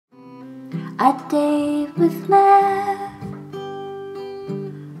A day with math.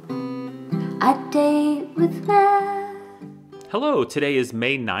 A day with math. Hello, today is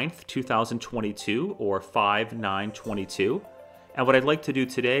May 9th, 2022, or 5/9/22. And what I'd like to do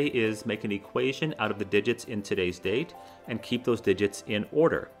today is make an equation out of the digits in today's date and keep those digits in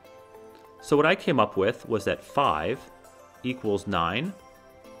order. So what I came up with was that 5 equals 9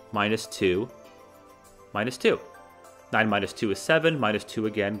 minus 2 minus 2. 9 minus 2 is 7, minus 2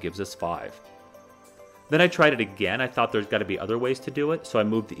 again gives us 5. Then I tried it again. I thought there's got to be other ways to do it, so I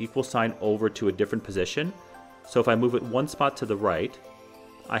moved the equal sign over to a different position. So if I move it one spot to the right,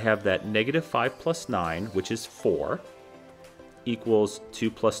 I have that negative 5 plus 9, which is 4, equals 2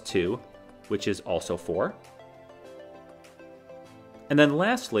 plus 2, which is also 4. And then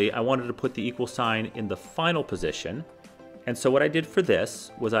lastly, I wanted to put the equal sign in the final position. And so what I did for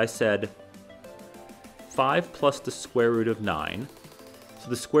this was I said 5 plus the square root of 9. So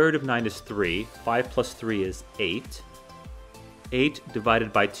the square root of 9 is 3. 5 plus 3 is 8. 8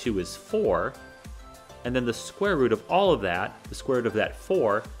 divided by 2 is 4. And then the square root of all of that, the square root of that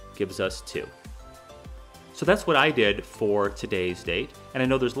 4, gives us 2. So that's what I did for today's date. And I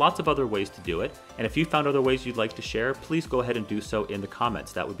know there's lots of other ways to do it. And if you found other ways you'd like to share, please go ahead and do so in the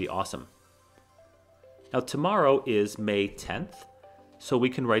comments. That would be awesome. Now tomorrow is May 10th. So we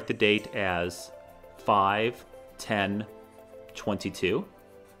can write the date as 5/10/22.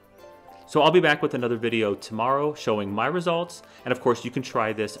 So I'll be back with another video tomorrow showing my results. And of course, you can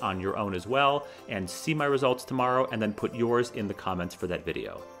try this on your own as well and see my results tomorrow and then put yours in the comments for that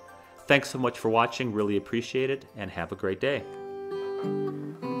video. Thanks so much for watching. Really appreciate it and have a great day.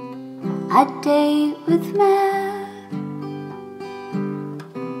 A day with math.